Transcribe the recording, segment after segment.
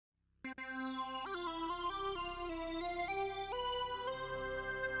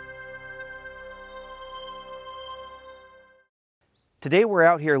Today we're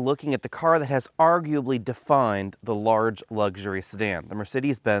out here looking at the car that has arguably defined the large luxury sedan, the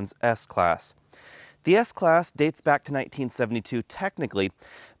Mercedes-Benz S-Class. The S-Class dates back to 1972 technically,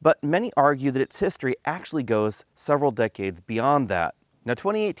 but many argue that its history actually goes several decades beyond that. Now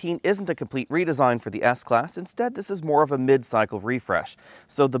 2018 isn't a complete redesign for the S-Class, instead this is more of a mid-cycle refresh.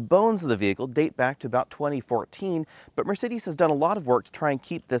 So the bones of the vehicle date back to about 2014, but Mercedes has done a lot of work to try and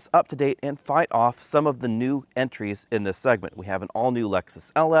keep this up to date and fight off some of the new entries in this segment. We have an all-new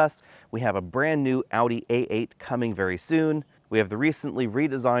Lexus LS, we have a brand new Audi A8 coming very soon, we have the recently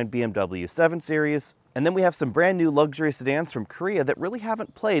redesigned BMW 7 Series, and then we have some brand new luxury sedans from Korea that really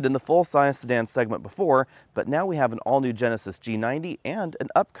haven't played in the full-size sedan segment before, but now we have an all-new Genesis G90 and an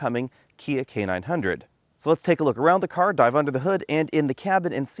upcoming Kia K900. So let's take a look around the car, dive under the hood and in the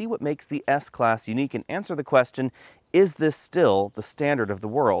cabin and see what makes the S-Class unique and answer the question, is this still the standard of the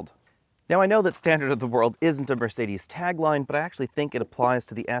world? Now I know that standard of the world isn't a Mercedes tagline, but I actually think it applies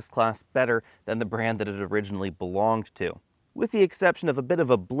to the S-Class better than the brand that it originally belonged to. With the exception of a bit of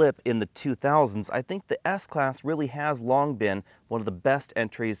a blip in the 2000s, I think the S-Class really has long been one of the best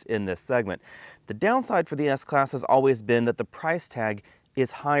entries in this segment. The downside for the S-Class has always been that the price tag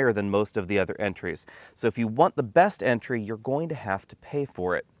is higher than most of the other entries. So if you want the best entry, you're going to have to pay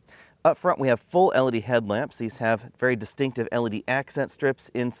for it. Up front we have full LED headlamps. These have very distinctive LED accent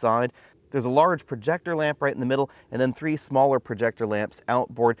strips inside. There's a large projector lamp right in the middle, and then three smaller projector lamps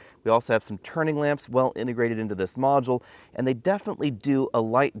outboard. We also have some turning lamps well integrated into this module, and they definitely do a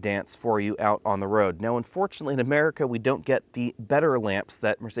light dance for you out on the road. Now, unfortunately, in America, we don't get the better lamps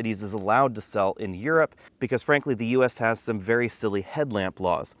that Mercedes is allowed to sell in Europe, because frankly, the US has some very silly headlamp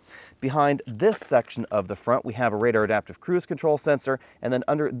laws. Behind this section of the front, we have a radar adaptive cruise control sensor, and then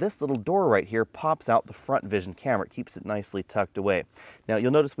under this little door right here pops out the front vision camera. It keeps it nicely tucked away. Now, you'll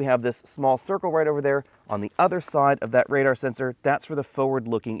notice we have this small circle right over there on the other side of that radar sensor. That's for the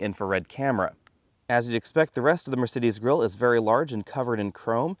forward-looking infrared camera. As you'd expect, the rest of the Mercedes grille is very large and covered in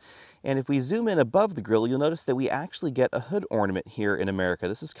chrome. And if we zoom in above the grille, you'll notice that we actually get a hood ornament here in America.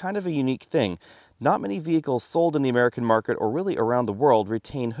 This is kind of a unique thing. Not many vehicles sold in the American market or really around the world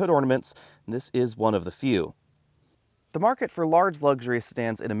retain hood ornaments, and this is one of the few. The market for large luxury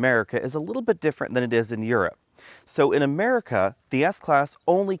sedans in America is a little bit different than it is in Europe. So in America, the S-Class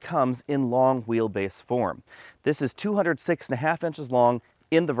only comes in long wheelbase form. This is 206.5 inches long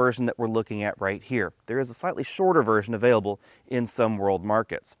in the version that we're looking at right here. There is a slightly shorter version available in some world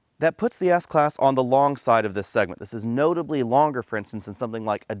markets. That puts the S-Class on the long side of this segment. This is notably longer, for instance, than something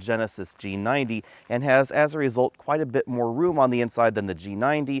like a Genesis G90 and has, as a result, quite a bit more room on the inside than the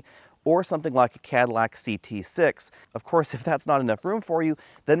G90 or something like a Cadillac CT6. Of course, if that's not enough room for you,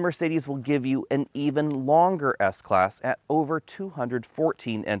 then Mercedes will give you an even longer S-Class at over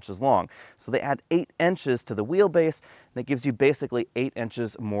 214 inches long. So they add 8 inches to the wheelbase, and that gives you basically 8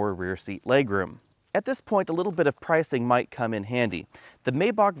 inches more rear seat legroom. At this point, a little bit of pricing might come in handy. The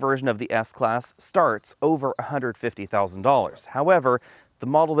Maybach version of the S-Class starts over $150,000. However, the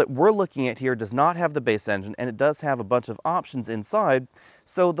model that we're looking at here does not have the base engine, and it does have a bunch of options inside.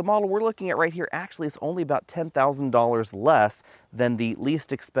 So the model we're looking at right here actually is only about $10,000 less than the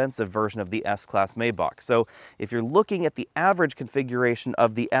least expensive version of the S-Class Maybach. So if you're looking at the average configuration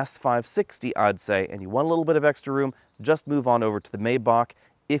of the S560, I'd say, and you want a little bit of extra room, just move on over to the Maybach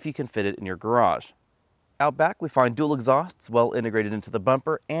if you can fit it in your garage. Out back, we find dual exhausts well integrated into the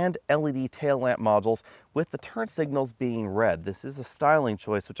bumper and LED tail lamp modules with the turn signals being red. This is a styling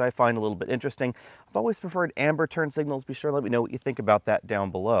choice, which I find a little bit interesting. I've always preferred amber turn signals. Be sure to let me know what you think about that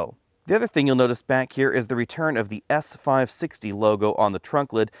down below. The other thing you'll notice back here is the return of the S560 logo on the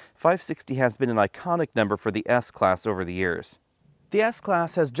trunk lid. 560 has been an iconic number for the S-Class over the years. The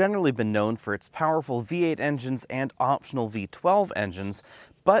S-Class has generally been known for its powerful V8 engines and optional V12 engines,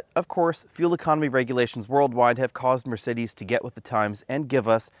 but, of course, fuel economy regulations worldwide have caused Mercedes to get with the times and give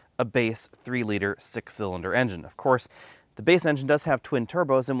us a base 3-liter 6-cylinder engine. Of course, the base engine does have twin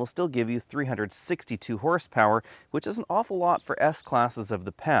turbos and will still give you 362 horsepower, which is an awful lot for S-Classes of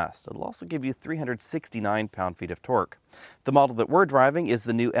the past. It'll also give you 369 pound-feet of torque. The model that we're driving is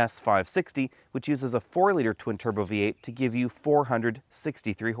the new S560, which uses a 4-liter twin-turbo V8 to give you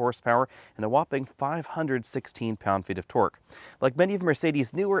 463 horsepower and a whopping 516 pound-feet of torque. Like many of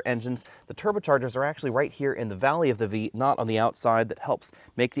Mercedes' newer engines, the turbochargers are actually right here in the valley of the V, not on the outside. That helps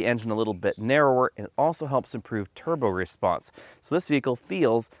make the engine a little bit narrower, and it also helps improve turbo response. So this vehicle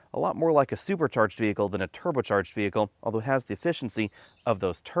feels a lot more like a supercharged vehicle than a turbocharged vehicle, although it has the efficiency of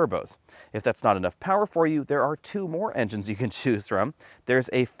those turbos. If that's not enough power for you, there are two more engines you can choose from. There's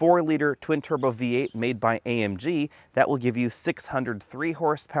a 4-liter twin-turbo V8 made by AMG that will give you 603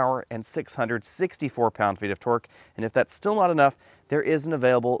 horsepower and 664 pound-feet of torque. And if that's still not enough, there is an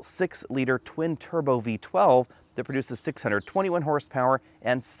available 6-liter twin-turbo V12 that produces 621 horsepower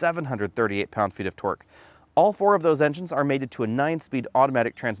and 738 pound-feet of torque. All 4 of those engines are mated to a 9-speed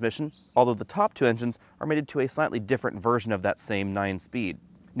automatic transmission, although the top 2 engines are mated to a slightly different version of that same 9-speed.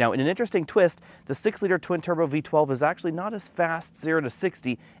 Now, in an interesting twist, the 6-liter twin-turbo V12 is actually not as fast 0 to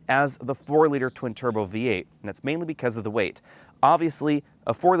 60 as the 4-liter twin-turbo V8, and that's mainly because of the weight. Obviously,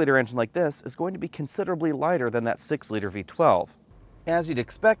 a 4-liter engine like this is going to be considerably lighter than that 6-liter V12. As you'd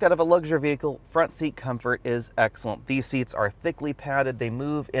expect out of a luxury vehicle, front seat comfort is excellent. These seats are thickly padded, they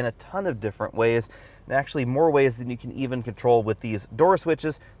move in a ton of different ways, and actually more ways than you can even control with these door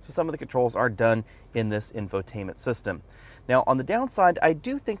switches, so some of the controls are done in this infotainment system. Now on the downside, I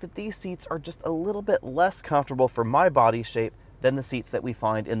do think that these seats are just a little bit less comfortable for my body shape than the seats that we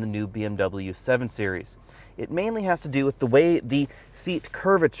find in the new BMW 7 Series. It mainly has to do with the way the seat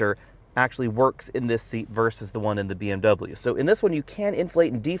curvature actually works in this seat versus the one in the BMW. So in this one, you can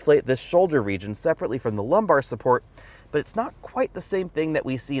inflate and deflate this shoulder region separately from the lumbar support, but it's not quite the same thing that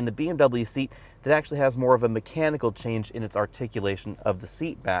we see in the BMW seat that actually has more of a mechanical change in its articulation of the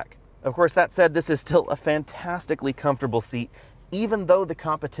seat back. Of course, that said, this is still a fantastically comfortable seat, even though the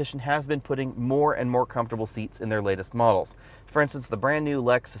competition has been putting more and more comfortable seats in their latest models. For instance, the brand new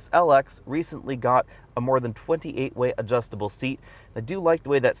Lexus LX recently got a more than 28-way adjustable seat. I do like the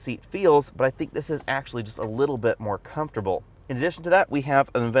way that seat feels, but I think this is actually just a little bit more comfortable. In addition to that, we have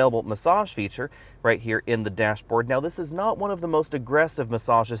an available massage feature right here in the dashboard. Now, this is not one of the most aggressive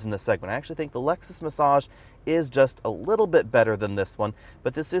massages in the segment. I actually think the Lexus massage is just a little bit better than this one,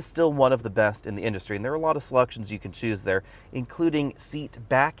 but this is still one of the best in the industry, and there are a lot of selections you can choose there, including seat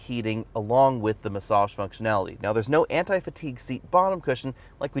back heating along with the massage functionality. Now, there's no anti-fatigue seat bottom cushion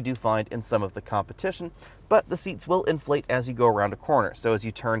like we do find in some of the competition, but the seats will inflate as you go around a corner. So as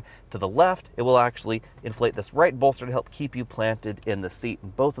you turn to the left, it will actually inflate this right bolster to help keep you planted in the seat,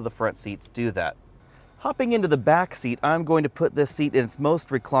 and both of the front seats do that. Hopping into the back seat, I'm going to put this seat in its most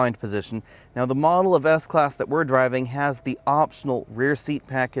reclined position. Now, the model of S-Class that we're driving has the optional rear seat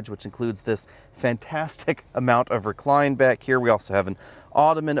package, which includes this fantastic amount of recline back here. We also have an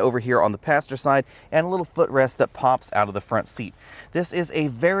ottoman over here on the passenger side and a little footrest that pops out of the front seat. This is a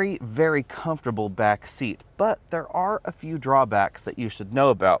very, very comfortable back seat, but there are a few drawbacks that you should know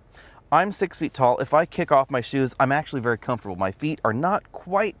about. I'm 6 feet tall. If I kick off my shoes, I'm actually very comfortable. My feet are not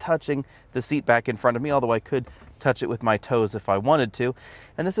quite touching the seat back in front of me, although I could touch it with my toes if I wanted to.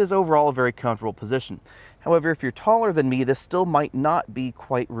 And this is overall a very comfortable position. However, if you're taller than me, this still might not be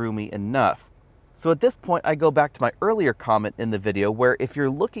quite roomy enough. So at this point, I go back to my earlier comment in the video where if you're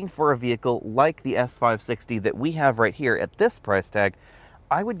looking for a vehicle like the S560 that we have right here at this price tag,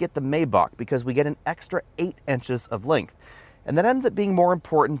 I would get the Maybach because we get an extra 8 inches of length. And that ends up being more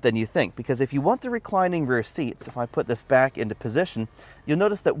important than you think, because if you want the reclining rear seats, if I put this back into position, you'll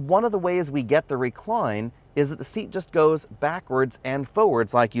notice that one of the ways we get the recline is that the seat just goes backwards and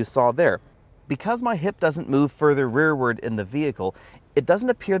forwards like you saw there. Because my hip doesn't move further rearward in the vehicle, it doesn't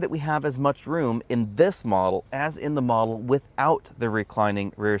appear that we have as much room in this model as in the model without the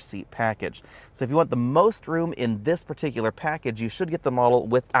reclining rear seat package. So if you want the most room in this particular package, you should get the model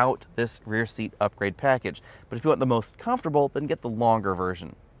without this rear seat upgrade package. But if you want the most comfortable, then get the longer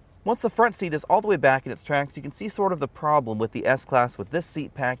version. Once the front seat is all the way back in its tracks, you can see sort of the problem with the S-Class with this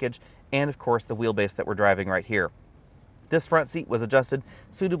seat package and of course the wheelbase that we're driving right here. This front seat was adjusted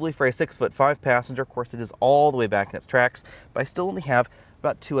suitably for a 6'5" passenger. Of course, it is all the way back in its tracks, but I still only have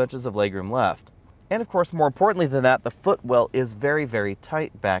about 2 inches of legroom left. And of course, more importantly than that, the footwell is very, very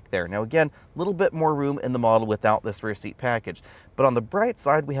tight back there. Now again, a little bit more room in the model without this rear seat package. But on the bright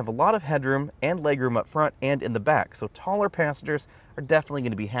side, we have a lot of headroom and legroom up front and in the back. So taller passengers are definitely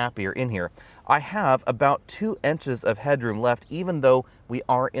going to be happier in here. I have about 2 inches of headroom left, even though we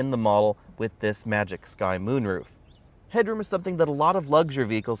are in the model with this Magic Sky moonroof. Headroom is something that a lot of luxury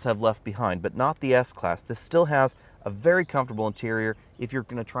vehicles have left behind, but not the S-Class. This still has a very comfortable interior if you're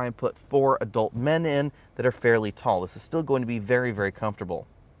going to try and put 4 adult men in that are fairly tall. This is still going to be very, very comfortable.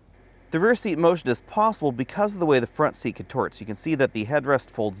 The rear seat motion is possible because of the way the front seat contorts. You can see that the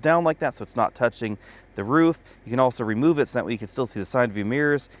headrest folds down like that so it's not touching the roof. You can also remove it so that way you can still see the side view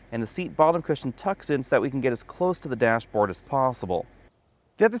mirrors, and the seat bottom cushion tucks in so that we can get as close to the dashboard as possible.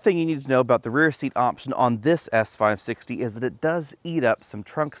 The other thing you need to know about the rear seat option on this S560 is that it does eat up some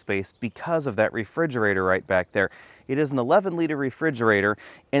trunk space because of that refrigerator right back there. It is an 11-liter refrigerator,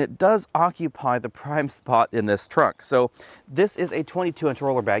 and it does occupy the prime spot in this trunk. So this is a 22-inch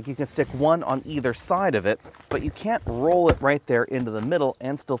roller bag. You can stick one on either side of it, but you can't roll it right there into the middle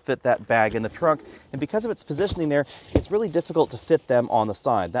and still fit that bag in the trunk. And because of its positioning there, it's really difficult to fit them on the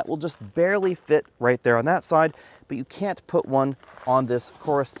side. That will just barely fit right there on that side, but you can't put one on this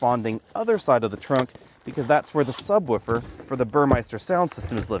corresponding other side of the trunk because that's where the subwoofer for the Burmeister sound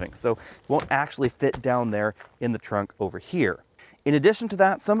system is living. So it won't actually fit down there in the trunk over here. In addition to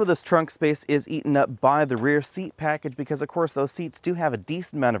that, some of this trunk space is eaten up by the rear seat package because, of course, those seats do have a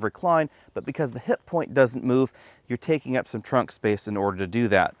decent amount of recline, but because the hip point doesn't move, you're taking up some trunk space in order to do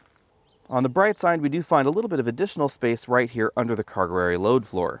that. On the bright side, we do find a little bit of additional space right here under the cargo area load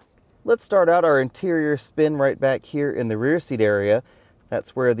floor. Let's start out our interior spin right back here in the rear seat area.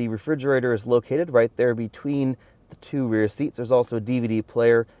 That's where the refrigerator is located, right there between the two rear seats. There's also a DVD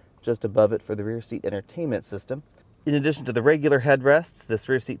player just above it for the rear seat entertainment system. In addition to the regular headrests, this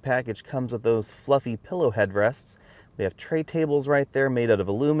rear seat package comes with those fluffy pillow headrests. We have tray tables right there made out of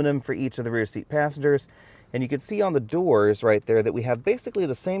aluminum for each of the rear seat passengers. And you can see on the doors right there that we have basically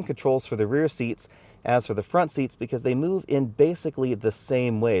the same controls for the rear seats as for the front seats because they move in basically the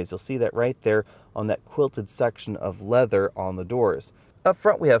same ways. You'll see that right there on that quilted section of leather on the doors. Up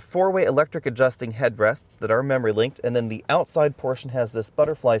front, we have four-way electric adjusting headrests that are memory linked, and then the outside portion has this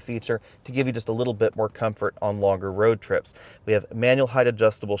butterfly feature to give you just a little bit more comfort on longer road trips. We have manual height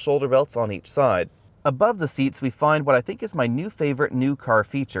adjustable shoulder belts on each side. Above the seats, we find what I think is my new favorite new car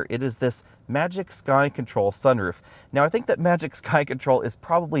feature. It is this Magic Sky Control sunroof. Now, I think that Magic Sky Control is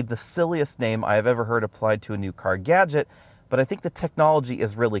probably the silliest name I have ever heard applied to a new car gadget, but I think the technology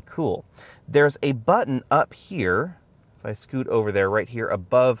is really cool. There's a button up here, if I scoot over there, right here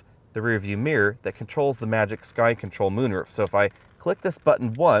above the rear view mirror, that controls the Magic Sky Control moonroof. So if I click this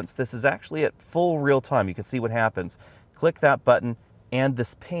button once, this is actually at full real time. You can see what happens. Click that button, and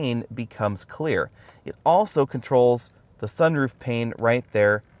this pane becomes clear. It also controls the sunroof pane right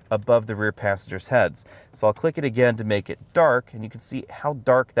there above the rear passengers' heads. So I'll click it again to make it dark, and you can see how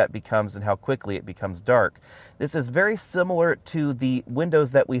dark that becomes and how quickly it becomes dark. This is very similar to the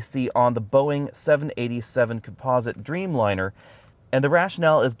windows that we see on the Boeing 787 composite Dreamliner, and the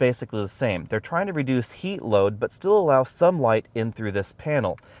rationale is basically the same. They're trying to reduce heat load, but still allow some light in through this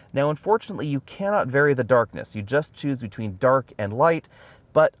panel. Now, unfortunately, you cannot vary the darkness. You just choose between dark and light,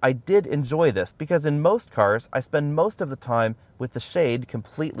 but I did enjoy this because in most cars, I spend most of the time with the shade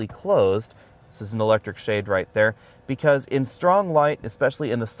completely closed. This is an electric shade right there, because in strong light,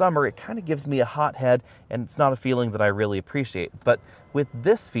 especially in the summer, it kind of gives me a hot head, and it's not a feeling that I really appreciate. But with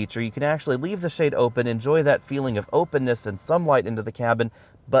this feature, you can actually leave the shade open, enjoy that feeling of openness and some light into the cabin,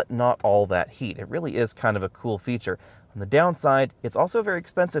 but not all that heat. It really is kind of a cool feature. On the downside, it's also a very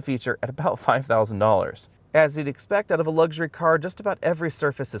expensive feature at about $5,000. As you'd expect out of a luxury car, just about every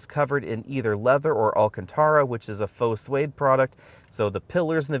surface is covered in either leather or Alcantara, which is a faux suede product. So the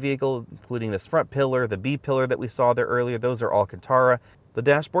pillars in the vehicle, including this front pillar, the B pillar that we saw there earlier, those are Alcantara. The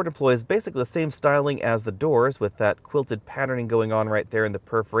dashboard employs basically the same styling as the doors, with that quilted patterning going on right there in the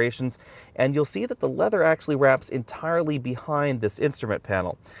perforations. And you'll see that the leather actually wraps entirely behind this instrument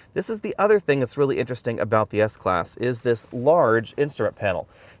panel. This is the other thing that's really interesting about the S-Class, is this large instrument panel.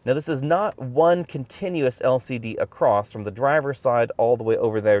 Now, this is not one continuous LCD across from the driver's side all the way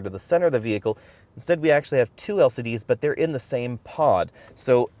over there to the center of the vehicle. Instead, we actually have two LCDs, but they're in the same pod.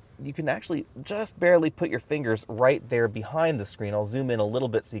 So you can actually just barely put your fingers right there behind the screen. I'll zoom in a little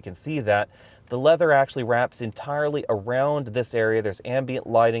bit so you can see that. The leather actually wraps entirely around this area. There's ambient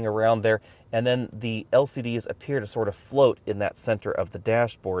lighting around there, and then the LCDs appear to sort of float in that center of the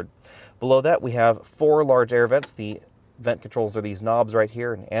dashboard. Below that, we have four large air vents. The vent controls are these knobs right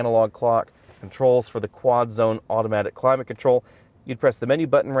here, an analog clock, controls for the quad zone automatic climate control. You'd press the menu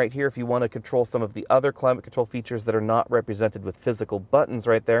button right here if you want to control some of the other climate control features that are not represented with physical buttons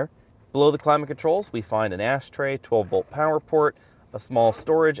right there. Below the climate controls, we find an ashtray, 12-volt power port, a small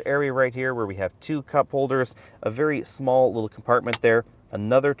storage area right here where we have two cup holders, a very small little compartment there,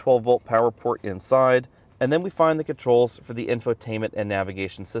 another 12-volt power port inside, and then we find the controls for the infotainment and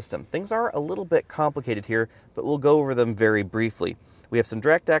navigation system. Things are a little bit complicated here, but we'll go over them very briefly. We have some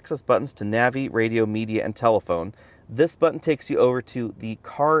direct access buttons to Navi, radio, media, and telephone. This button takes you over to the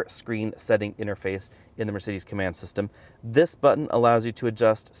car screen setting interface in the Mercedes command system. This button allows you to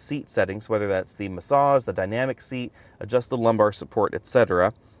adjust seat settings, whether that's the massage, the dynamic seat, adjust the lumbar support,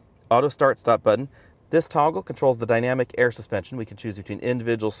 etc. Auto start stop button. This toggle controls the dynamic air suspension. We can choose between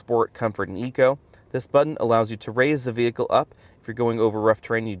individual, sport, comfort, and eco. This button allows you to raise the vehicle up if you're going over rough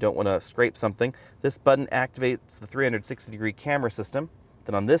terrain and you don't want to scrape something. This button activates the 360-degree camera system.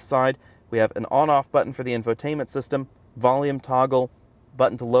 Then on this side, We have an on-off button for the infotainment system, volume toggle,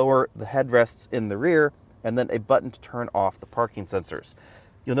 button to lower the headrests in the rear, and then a button to turn off the parking sensors.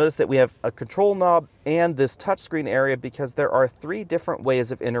 You'll notice that we have a control knob and this touchscreen area because there are 3 different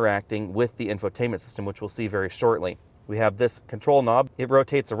ways of interacting with the infotainment system, which we'll see very shortly. We have this control knob. It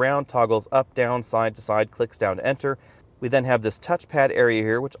rotates around, toggles up, down, side to side, clicks down to enter. We then have this touchpad area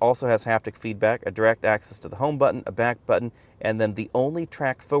here, which also has haptic feedback, a direct access to the home button, a back button, and then the only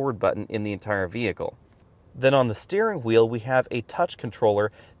track forward button in the entire vehicle. Then on the steering wheel, we have a touch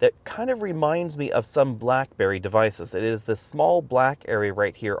controller that kind of reminds me of some BlackBerry devices. It is this small black area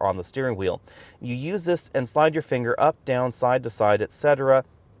right here on the steering wheel. You use this and slide your finger up, down, side to side, etc.,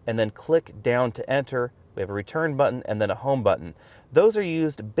 and then click down to enter. We have a return button and then a home button. Those are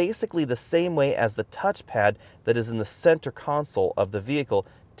used basically the same way as the touchpad that is in the center console of the vehicle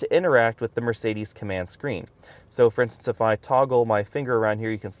to interact with the Mercedes command screen. So for instance, if I toggle my finger around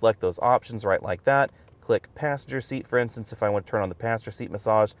here, you can select those options right like that. Click passenger seat, for instance, if I want to turn on the passenger seat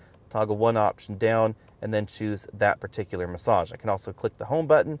massage, toggle one option down and then choose that particular massage. I can also click the home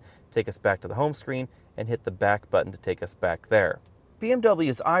button, take us back to the home screen, and hit the back button to take us back there.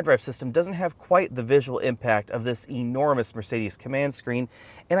 BMW's iDrive system doesn't have quite the visual impact of this enormous Mercedes command screen,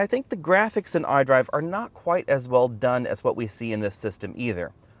 and I think the graphics in iDrive are not quite as well done as what we see in this system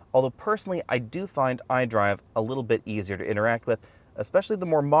either. Although personally, I do find iDrive a little bit easier to interact with, especially the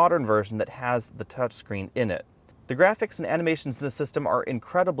more modern version that has the touchscreen in it. The graphics and animations in the system are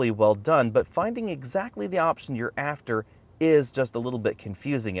incredibly well done, but finding exactly the option you're after is just a little bit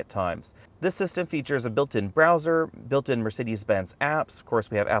confusing at times. This system features a built-in browser, built-in Mercedes-Benz apps. Of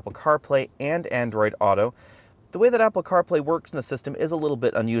course, we have Apple CarPlay and Android Auto. The way that Apple CarPlay works in the system is a little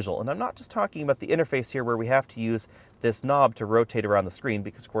bit unusual, and I'm not just talking about the interface here where we have to use this knob to rotate around the screen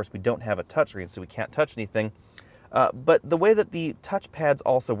because, of course, we don't have a touchscreen, so we can't touch anything. But the way that the touchpads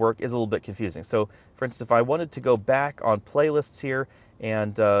also work is a little bit confusing. So, for instance, if I wanted to go back on playlists here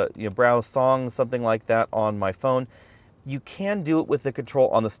and browse songs, something like that on my phone, you can do it with the control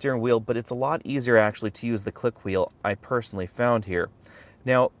on the steering wheel, but it's a lot easier actually to use the click wheel, I personally found here.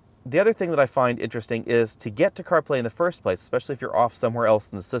 Now, the other thing that I find interesting is to get to CarPlay in the first place, especially if you're off somewhere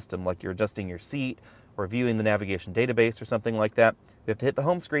else in the system, like you're adjusting your seat or viewing the navigation database or something like that, we have to hit the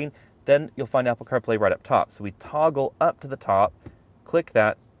home screen, then you'll find Apple CarPlay right up top. So we toggle up to the top, click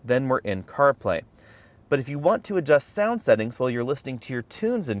that, then we're in CarPlay. But if you want to adjust sound settings while you're listening to your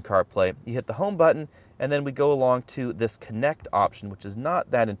tunes in CarPlay, you hit the home button, and then we go along to this connect option, which is not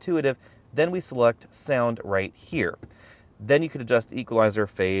that intuitive. Then we select sound right here. Then you could adjust equalizer,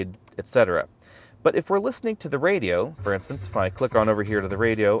 fade, etc. But if we're listening to the radio, for instance, if I click on over here to the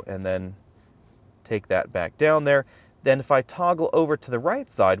radio and then take that back down there, then if I toggle over to the right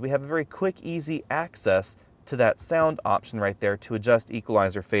side, we have a very quick, easy access to that sound option right there to adjust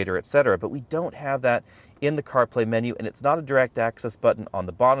equalizer, fader, etc. But we don't have that in the CarPlay menu, and it's not a direct access button on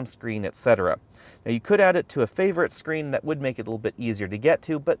the bottom screen, etc. Now you could add it to a favorite screen that would make it a little bit easier to get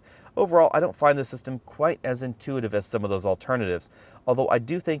to, but overall I don't find the system quite as intuitive as some of those alternatives, although I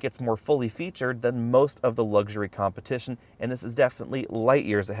do think it's more fully featured than most of the luxury competition, and this is definitely light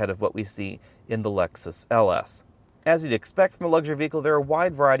years ahead of what we see in the Lexus LS. As you'd expect from a luxury vehicle, there are a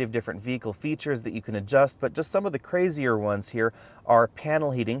wide variety of different vehicle features that you can adjust, but just some of the crazier ones here are panel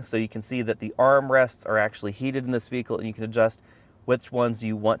heating. So you can see that the armrests are actually heated in this vehicle, and you can adjust which ones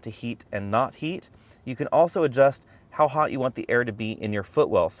you want to heat and not heat. You can also adjust how hot you want the air to be in your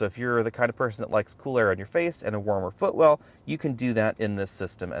footwell. So if you're the kind of person that likes cool air on your face and a warmer footwell, you can do that in this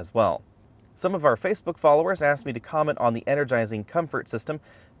system as well. Some of our Facebook followers asked me to comment on the energizing comfort system.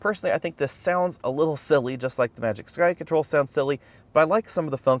 Personally, I think this sounds a little silly, just like the Magic Sky control sounds silly, but I like some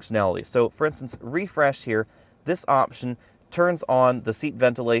of the functionality. So for instance, refresh here, this option turns on the seat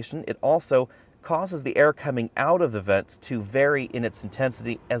ventilation. It also causes the air coming out of the vents to vary in its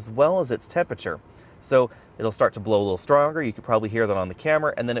intensity as well as its temperature. So it'll start to blow a little stronger. You can probably hear that on the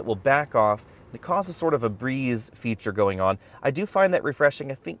camera, and then it will back off. It causes sort of a breeze feature going on. I do find that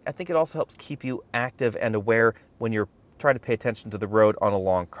refreshing. I think it also helps keep you active and aware when you're trying to pay attention to the road on a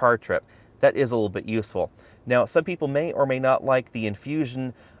long car trip. That is a little bit useful. Now, some people may or may not like the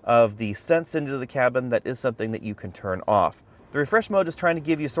infusion of the scents into the cabin. That is something that you can turn off. The refresh mode is trying to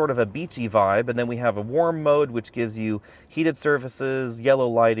give you sort of a beachy vibe, and then we have a warm mode, which gives you heated surfaces, yellow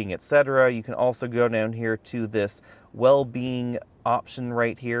lighting, etc. You can also go down here to this well-being option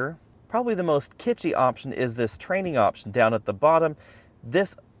right here. Probably the most kitschy option is this training option down at the bottom.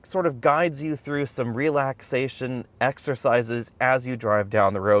 This sort of guides you through some relaxation exercises as you drive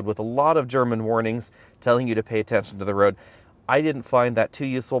down the road with a lot of German warnings telling you to pay attention to the road. I didn't find that too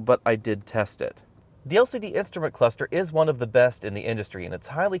useful, but I did test it. The LCD instrument cluster is one of the best in the industry, and it's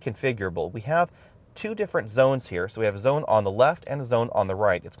highly configurable. We have two different zones here. So we have a zone on the left and a zone on the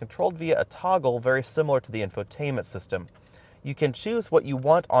right. It's controlled via a toggle very similar to the infotainment system. You can choose what you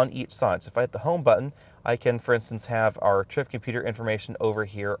want on each side. So if I hit the home button, I can, for instance, have our trip computer information over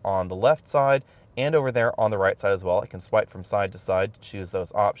here on the left side and over there on the right side as well. I can swipe from side to side to choose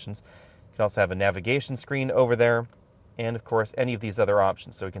those options. You can also have a navigation screen over there, and of course any of these other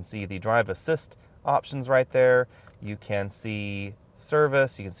options. So we can see the drive assist options right there. You can see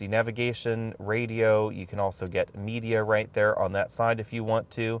service, you can see navigation, radio. You can also get media right there on that side if you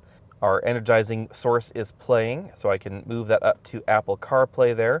want to. Our energizing source is playing, so I can move that up to Apple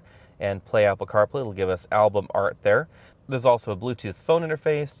CarPlay there and play Apple CarPlay. It'll give us album art there. There's also a Bluetooth phone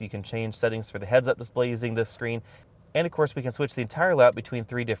interface. You can change settings for the heads-up display using this screen. And of course we can switch the entire layout between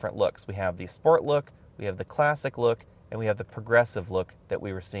three different looks. We have the sport look, we have the classic look, and we have the progressive look that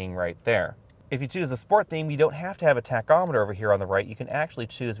we were seeing right there. If you choose a sport theme, you don't have to have a tachometer over here on the right. You can actually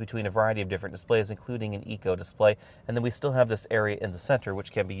choose between a variety of different displays, including an eco display, and then we still have this area in the center,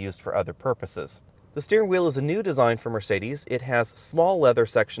 which can be used for other purposes. The steering wheel is a new design for Mercedes. It has small leather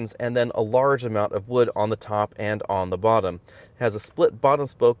sections and then a large amount of wood on the top and on the bottom. It has a split bottom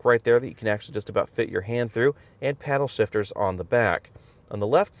spoke right there that you can actually just about fit your hand through, and paddle shifters on the back. On the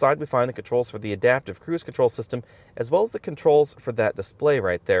left side, we find the controls for the adaptive cruise control system, as well as the controls for that display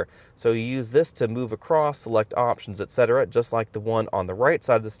right there. So you use this to move across, select options, etc., just like the one on the right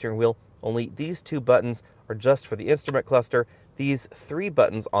side of the steering wheel, only these two buttons are just for the instrument cluster. These three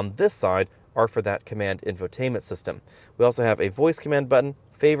buttons on this side are for that command infotainment system. We also have a voice command button,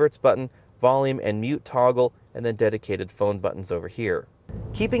 favorites button, volume and mute toggle, and then dedicated phone buttons over here.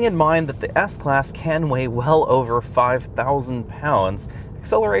 Keeping in mind that the S-Class can weigh well over 5,000 pounds,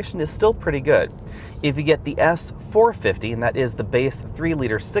 acceleration is still pretty good. If you get the S560, and that is the base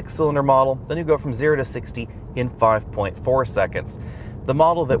 3-liter 6-cylinder model, then you go from 0 to 60 in 5.4 seconds. The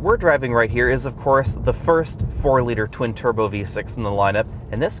model that we're driving right here is, of course, the first 4-liter twin-turbo V6 in the lineup,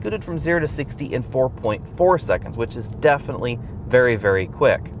 and this scooted from 0 to 60 in 4.4 seconds, which is definitely very, very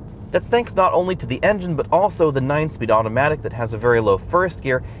quick. That's thanks not only to the engine, but also the 9-speed automatic that has a very low first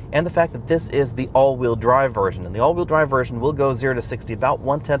gear, and the fact that this is the all-wheel drive version. And the all-wheel drive version will go 0 to 60 about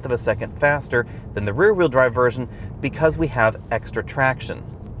 1/10 of a second faster than the rear-wheel drive version because we have extra traction.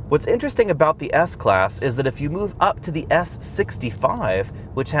 What's interesting about the S-Class is that if you move up to the S65,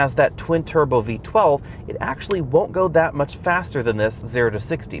 which has that twin-turbo V12, it actually won't go that much faster than this 0 to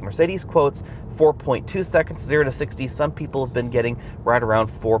 60. Mercedes quotes 4.2 seconds 0 to 60. Some people have been getting right around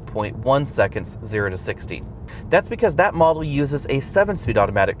 4.1 seconds 0 to 60. That's because that model uses a 7-speed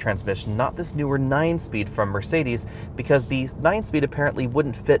automatic transmission, not this newer 9-speed from Mercedes, because the 9-speed apparently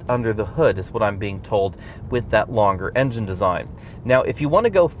wouldn't fit under the hood, is what I'm being told, with that longer engine design. Now, if you want to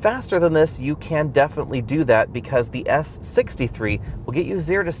go faster than this, you can definitely do that, because the S63 will get you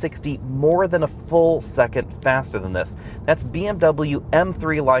 0 to 60 more than a full second faster than this. That's BMW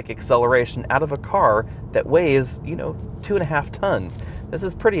M3-like acceleration out of a car that weighs, 2.5 tons. This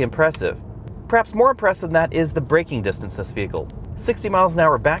is pretty impressive. Perhaps more impressive than that is the braking distance this vehicle. 60 miles an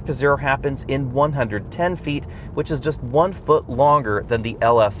hour back to zero happens in 110 feet, which is just 1 foot longer than the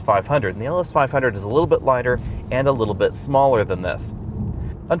LS500. And the LS500 is a little bit lighter and a little bit smaller than this.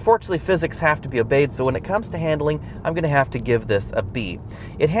 Unfortunately, physics have to be obeyed, so when it comes to handling, I'm going to have to give this a B.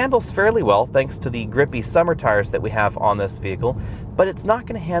 It handles fairly well thanks to the grippy summer tires that we have on this vehicle, but it's not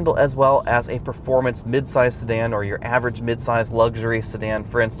going to handle as well as a performance midsize sedan or your average midsize luxury sedan,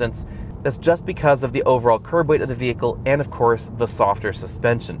 for instance. That's just because of the overall curb weight of the vehicle and, of course, the softer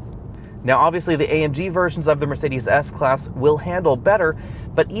suspension. Now, obviously, the AMG versions of the Mercedes S-Class will handle better,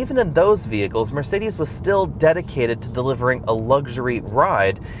 but even in those vehicles, Mercedes was still dedicated to delivering a luxury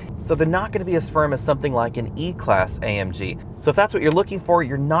ride, so they're not going to be as firm as something like an E-Class AMG. So if that's what you're looking for,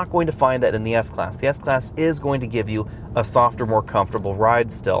 you're not going to find that in the S-Class. The S-Class is going to give you a softer, more comfortable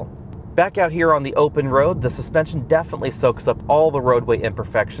ride still. Back out here on the open road, the suspension definitely soaks up all the roadway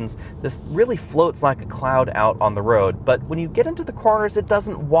imperfections. This really floats like a cloud out on the road, but when you get into the corners, it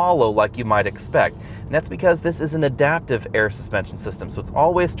doesn't wallow like you might expect. And that's because this is an adaptive air suspension system, so it's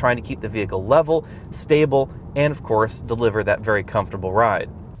always trying to keep the vehicle level, stable, and of course, deliver that very comfortable ride.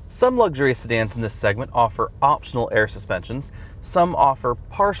 Some luxury sedans in this segment offer optional air suspensions. Some offer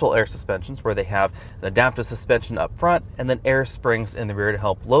partial air suspensions where they have an adaptive suspension up front and then air springs in the rear to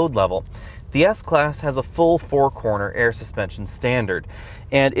help load level. The S-Class has a full 4-corner air suspension standard,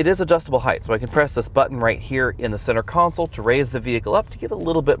 and it is adjustable height, so I can press this button right here in the center console to raise the vehicle up to give it a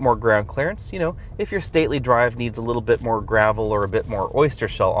little bit more ground clearance, if your stately drive needs a little bit more gravel or a bit more oyster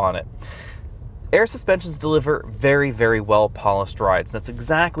shell on it. Air suspensions deliver very, very well polished rides. That's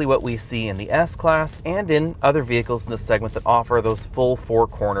exactly what we see in the S-Class and in other vehicles in this segment that offer those full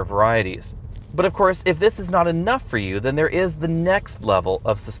four-corner varieties. But of course, if this is not enough for you, then there is the next level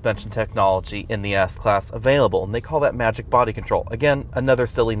of suspension technology in the S-Class available, and they call that Magic Body Control. Again, another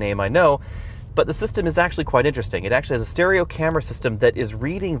silly name, I know, but the system is actually quite interesting. It actually has a stereo camera system that is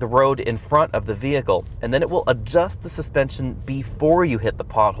reading the road in front of the vehicle, and then it will adjust the suspension before you hit the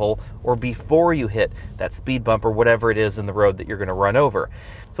pothole or before you hit that speed bump or whatever it is in the road that you're going to run over.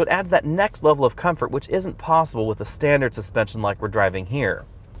 So it adds that next level of comfort, which isn't possible with a standard suspension like we're driving here.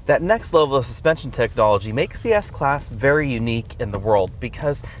 That next level of suspension technology makes the S-Class very unique in the world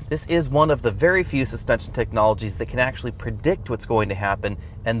because this is one of the very few suspension technologies that can actually predict what's going to happen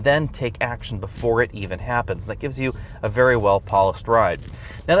and then take action before it even happens. That gives you a very well polished ride.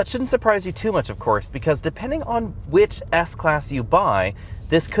 Now that shouldn't surprise you too much, of course, because depending on which S-Class you buy,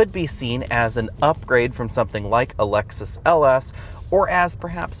 this could be seen as an upgrade from something like a Lexus LS or as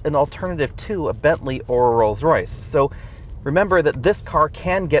perhaps an alternative to a Bentley or a Rolls-Royce. So remember that this car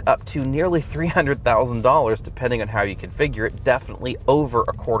can get up to nearly $300,000 depending on how you configure it, definitely over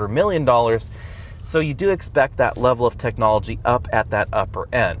 $250,000. So you do expect that level of technology up at that upper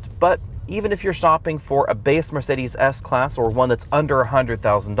end. But even if you're shopping for a base Mercedes S-Class or one that's under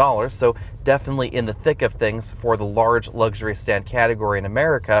 $100,000, so definitely in the thick of things for the large luxury sedan category in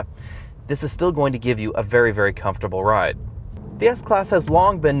America, this is still going to give you a very, very comfortable ride. The S-Class has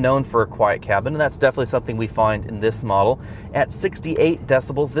long been known for a quiet cabin, and that's definitely something we find in this model. At 68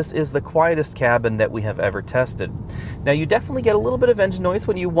 decibels, this is the quietest cabin that we have ever tested. Now, you definitely get a little bit of engine noise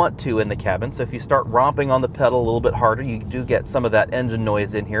when you want to in the cabin, so if you start romping on the pedal a little bit harder, you do get some of that engine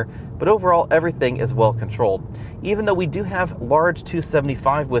noise in here, but overall, everything is well controlled. Even though we do have large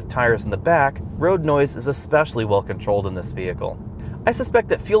 275 width tires in the back, road noise is especially well controlled in this vehicle. I suspect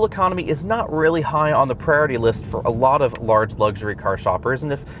that fuel economy is not really high on the priority list for a lot of large luxury car shoppers,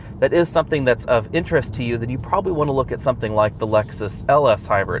 and if that is something that's of interest to you, then you probably want to look at something like the Lexus LS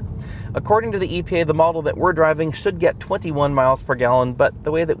Hybrid. According to the EPA, the model that we're driving should get 21 miles per gallon, but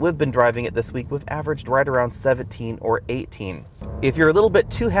the way that we've been driving it this week, we've averaged right around 17 or 18. If you're a little bit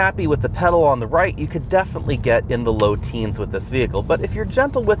too happy with the pedal on the right, you could definitely get in the low teens with this vehicle, but if you're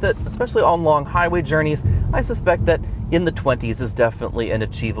gentle with it, especially on long highway journeys, I suspect that in the 20s is definitely an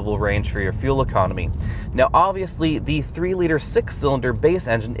achievable range for your fuel economy. Now obviously the 3-liter 6-cylinder base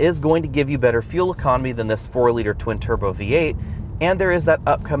engine is going to give you better fuel economy than this 4-liter twin-turbo V8, and there is that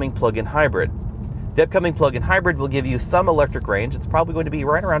upcoming plug-in hybrid. The upcoming plug-in hybrid will give you some electric range. It's probably going to be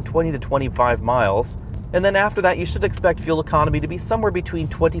right around 20 to 25 miles. And then after that, you should expect fuel economy to be somewhere between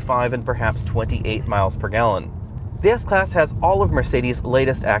 25 and perhaps 28 miles per gallon. The S-Class has all of Mercedes'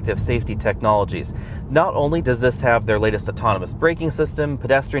 latest active safety technologies. Not only does this have their latest autonomous braking system,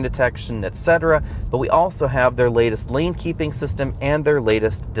 pedestrian detection, etc., but we also have their latest lane keeping system and their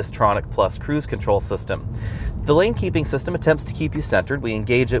latest Distronic Plus cruise control system. The lane keeping system attempts to keep you centered. We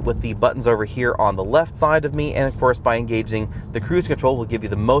engage it with the buttons over here on the left side of me, and of course by engaging the cruise control will give you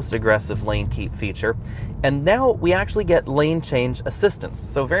the most aggressive lane keep feature. And now we actually get lane change assistance.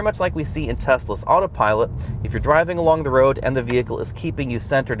 So very much like we see in Tesla's autopilot, if you're driving along the road and the vehicle is keeping you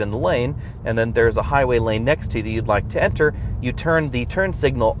centered in the lane, and then there's a highway lane next to you that you'd like to enter, you turn the turn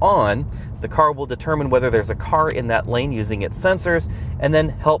signal on, the car will determine whether there's a car in that lane using its sensors, and then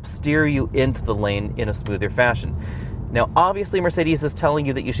help steer you into the lane in a smoother fashion. Now obviously Mercedes is telling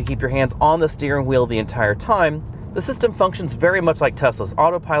you that you should keep your hands on the steering wheel the entire time. The system functions very much like Tesla's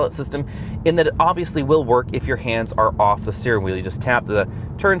autopilot system in that it obviously will work if your hands are off the steering wheel. You just tap the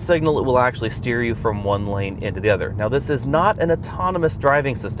turn signal, it will actually steer you from one lane into the other. Now this is not an autonomous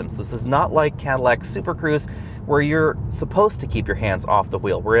driving system, so this is not like Cadillac Super Cruise where you're supposed to keep your hands off the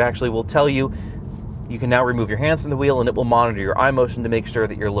wheel, where it actually will tell you you can now remove your hands from the wheel and it will monitor your eye motion to make sure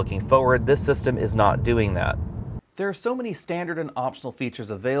that you're looking forward. This system is not doing that. There are so many standard and optional features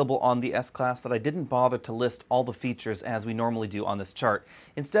available on the S-Class that I didn't bother to list all the features as we normally do on this chart.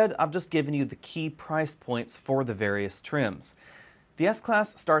 Instead, I've just given you the key price points for the various trims. The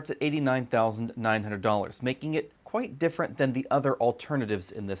S-Class starts at $89,900, making it quite different than the other alternatives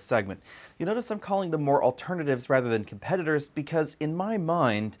in this segment. You notice I'm calling them more alternatives rather than competitors because in my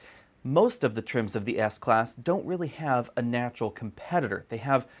mind, most of the trims of the S-Class don't really have a natural competitor. They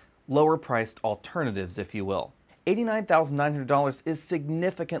have lower priced alternatives, if you will. $89,900 is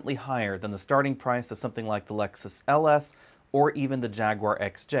significantly higher than the starting price of something like the Lexus LS or even the Jaguar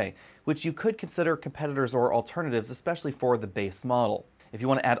XJ, which you could consider competitors or alternatives, especially for the base model. If you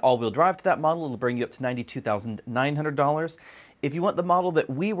want to add all-wheel drive to that model, it'll bring you up to $92,900. If you want the model that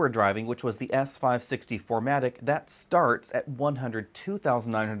we were driving, which was the S560 4MATIC, that starts at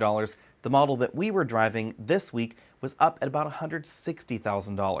 $102,900, The model that we were driving this week was up at about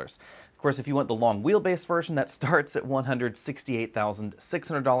 $160,000. Of course, if you want the long wheelbase version, that starts at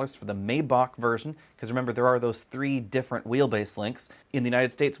 $168,600 for the Maybach version, because remember, there are those 3 different wheelbase lengths. In the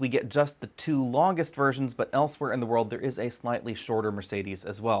United States, we get just the 2 longest versions, but elsewhere in the world, there is a slightly shorter Mercedes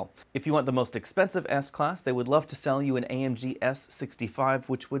as well. If you want the most expensive S-Class, they would love to sell you an AMG S65,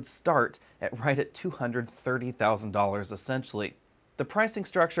 which would start right at $230,000 essentially. The pricing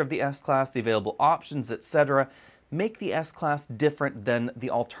structure of the S-Class, the available options, etc., make the S-Class different than the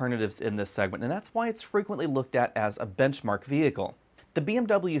alternatives in this segment, and that's why it's frequently looked at as a benchmark vehicle. The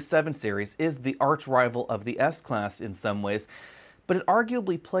BMW 7 Series is the arch rival of the S-Class in some ways, but it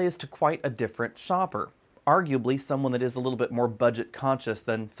arguably plays to quite a different shopper. Arguably someone that is a little bit more budget conscious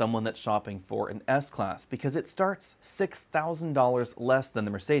than someone that's shopping for an S-Class, because it starts $6,000 less than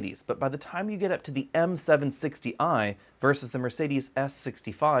the Mercedes. But by the time you get up to the M760i versus the Mercedes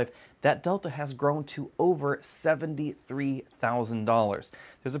S65, that delta has grown to over $73,000.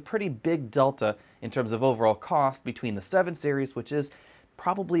 There's a pretty big delta in terms of overall cost between the 7 Series, which is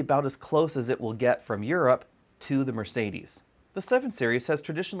probably about as close as it will get from Europe, to the Mercedes. The 7 Series has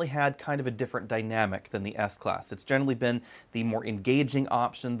traditionally had kind of a different dynamic than the S-Class. It's generally been the more engaging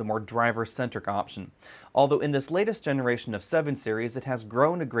option, the more driver-centric option. Although in this latest generation of 7 Series, it has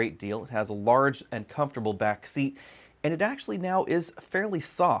grown a great deal. It has a large and comfortable back seat, and it actually now is fairly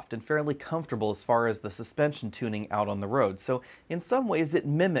soft and fairly comfortable as far as the suspension tuning out on the road. So in some ways, it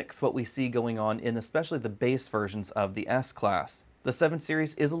mimics what we see going on in especially the base versions of the S-Class. The 7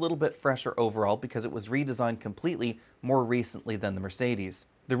 Series is a little bit fresher overall because it was redesigned completely more recently than the Mercedes.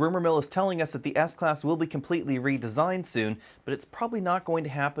 The rumor mill is telling us that the S-Class will be completely redesigned soon, but it's probably not going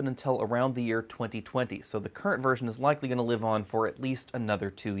to happen until around the year 2020, so the current version is likely going to live on for at least another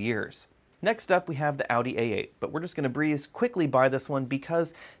 2 years. Next up, we have the Audi A8, but we're just going to breeze quickly by this one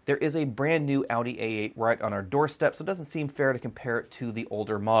because there is a brand new Audi A8 right on our doorstep, so it doesn't seem fair to compare it to the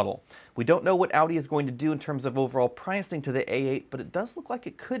older model. We don't know what Audi is going to do in terms of overall pricing to the A8, but it does look like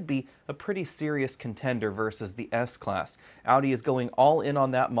it could be a pretty serious contender versus the S-Class. Audi is going all in on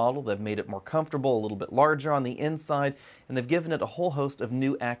that model. They've made it more comfortable, a little bit larger on the inside, and they've given it a whole host of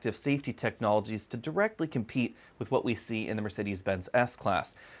new active safety technologies to directly compete with what we see in the Mercedes-Benz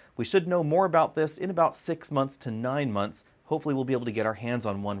S-Class. We should know more about this in about 6 months to 9 months. Hopefully we'll be able to get our hands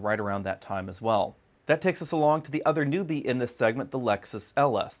on one right around that time as well. That takes us along to the other newbie in this segment, the Lexus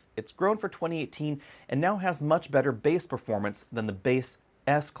LS. It's grown for 2018 and now has much better base performance than the base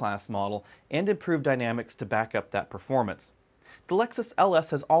S-Class model and improved dynamics to back up that performance. The Lexus LS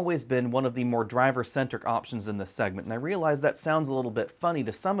has always been one of the more driver-centric options in this segment, and I realize that sounds a little bit funny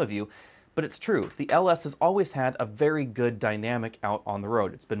to some of you, but it's true. The LS has always had a very good dynamic out on the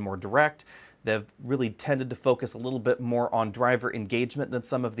road. It's been more direct. They've really tended to focus a little bit more on driver engagement than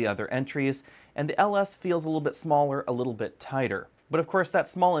some of the other entries, and the LS feels a little bit smaller, a little bit tighter. But of course, that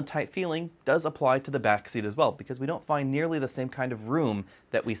small and tight feeling does apply to the back seat as well, because we don't find nearly the same kind of room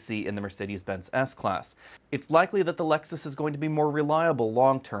that we see in the Mercedes-Benz S-Class. It's likely that the Lexus is going to be more reliable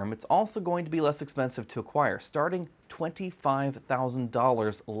long-term. It's also going to be less expensive to acquire, starting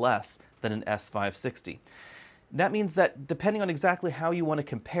 $25,000 less than an S560. That means that depending on exactly how you want to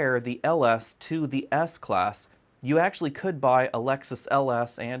compare the LS to the S-Class, you actually could buy a Lexus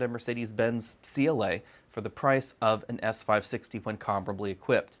LS and a Mercedes-Benz CLA for the price of an S560 when comparably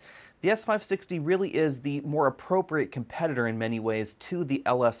equipped. The S560 really is the more appropriate competitor in many ways to the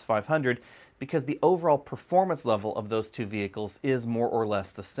LS500 because the overall performance level of those two vehicles is more or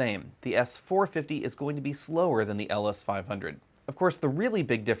less the same. The S450 is going to be slower than the LS500. Of course, the really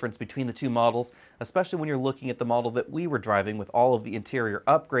big difference between the two models, especially when you're looking at the model that we were driving with all of the interior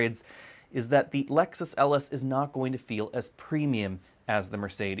upgrades, is that the Lexus LS is not going to feel as premium as the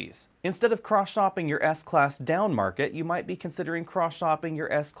Mercedes. Instead of cross-shopping your S-Class down market, you might be considering cross-shopping your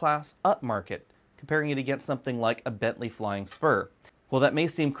S-Class up market, comparing it against something like a Bentley Flying Spur. While that may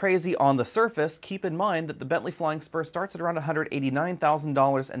seem crazy on the surface, keep in mind that the Bentley Flying Spur starts at around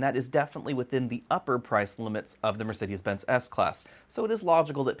 $189,000, and that is definitely within the upper price limits of the Mercedes-Benz S-Class, so it is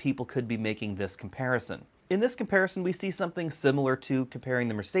logical that people could be making this comparison. In this comparison, we see something similar to comparing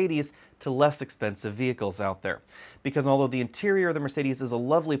the Mercedes to less expensive vehicles out there. Because although the interior of the Mercedes is a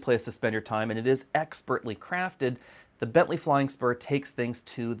lovely place to spend your time and it is expertly crafted, the Bentley Flying Spur takes things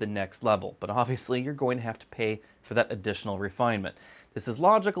to the next level. But obviously, you're going to have to pay for that additional refinement. This is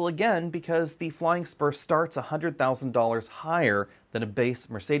logical again because the Flying Spur starts $100,000 higher than a base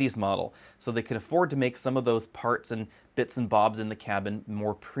Mercedes model, so they can afford to make some of those parts and bits and bobs in the cabin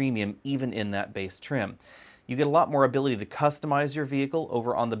more premium even in that base trim. You get a lot more ability to customize your vehicle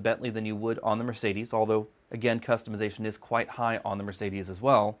over on the Bentley than you would on the Mercedes, although again customization is quite high on the Mercedes as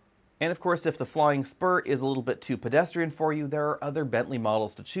well. And of course, if the Flying Spur is a little bit too pedestrian for you, there are other Bentley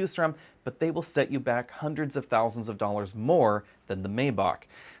models to choose from, but they will set you back hundreds of thousands of dollars more than the Maybach.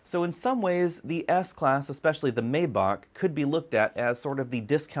 So in some ways, the S-Class, especially the Maybach, could be looked at as sort of the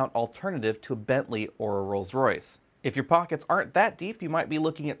discount alternative to a Bentley or a Rolls-Royce. If your pockets aren't that deep, you might be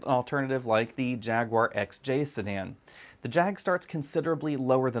looking at an alternative like the Jaguar XJ sedan. The Jag starts considerably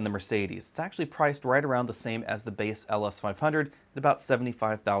lower than the Mercedes. It's actually priced right around the same as the base LS500 at about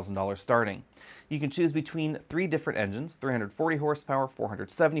 $75,000 starting. You can choose between 3 different engines, 340 horsepower,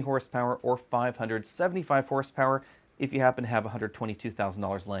 470 horsepower, or 575 horsepower if you happen to have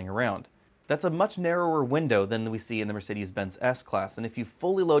 $122,000 laying around. That's a much narrower window than we see in the Mercedes-Benz S-Class, and if you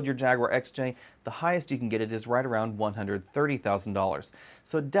fully load your Jaguar XJ, the highest you can get it is right around $130,000.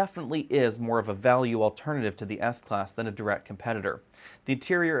 So it definitely is more of a value alternative to the S-Class than a direct competitor. The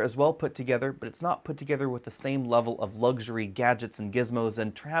interior is well put together, but it's not put together with the same level of luxury gadgets and gizmos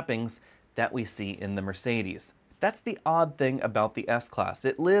and trappings that we see in the Mercedes. That's the odd thing about the S-Class.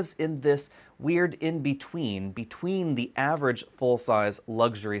 It lives in this weird in-between, between the average full-size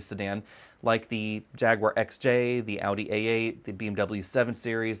luxury sedan, like the Jaguar XJ, the Audi A8, the BMW 7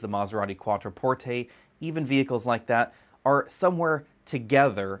 Series, the Maserati Quattroporte, even vehicles like that are somewhere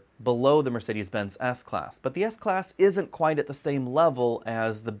together below the Mercedes-Benz S-Class. But the S-Class isn't quite at the same level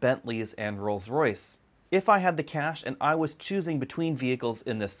as the Bentleys and Rolls-Royce. If I had the cash and I was choosing between vehicles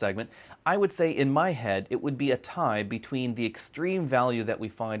in this segment, I would say in my head it would be a tie between the extreme value that we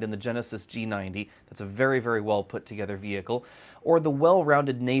find in the Genesis G90, that's a very, very well put together vehicle, or the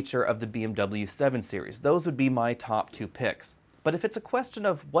well-rounded nature of the BMW 7 Series. Those would be my top 2 picks. But if it's a question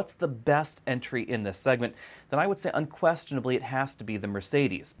of what's the best entry in this segment, then I would say unquestionably it has to be the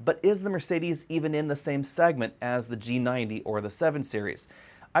Mercedes. But is the Mercedes even in the same segment as the G90 or the 7 Series?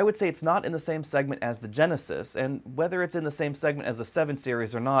 I would say it's not in the same segment as the Genesis, and whether it's in the same segment as the 7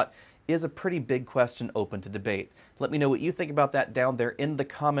 Series or not is a pretty big question open to debate. Let me know what you think about that down there in the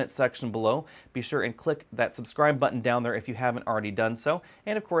comment section below. Be sure and click that subscribe button down there if you haven't already done so,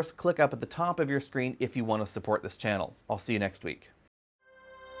 and of course click up at the top of your screen if you want to support this channel. I'll see you next week.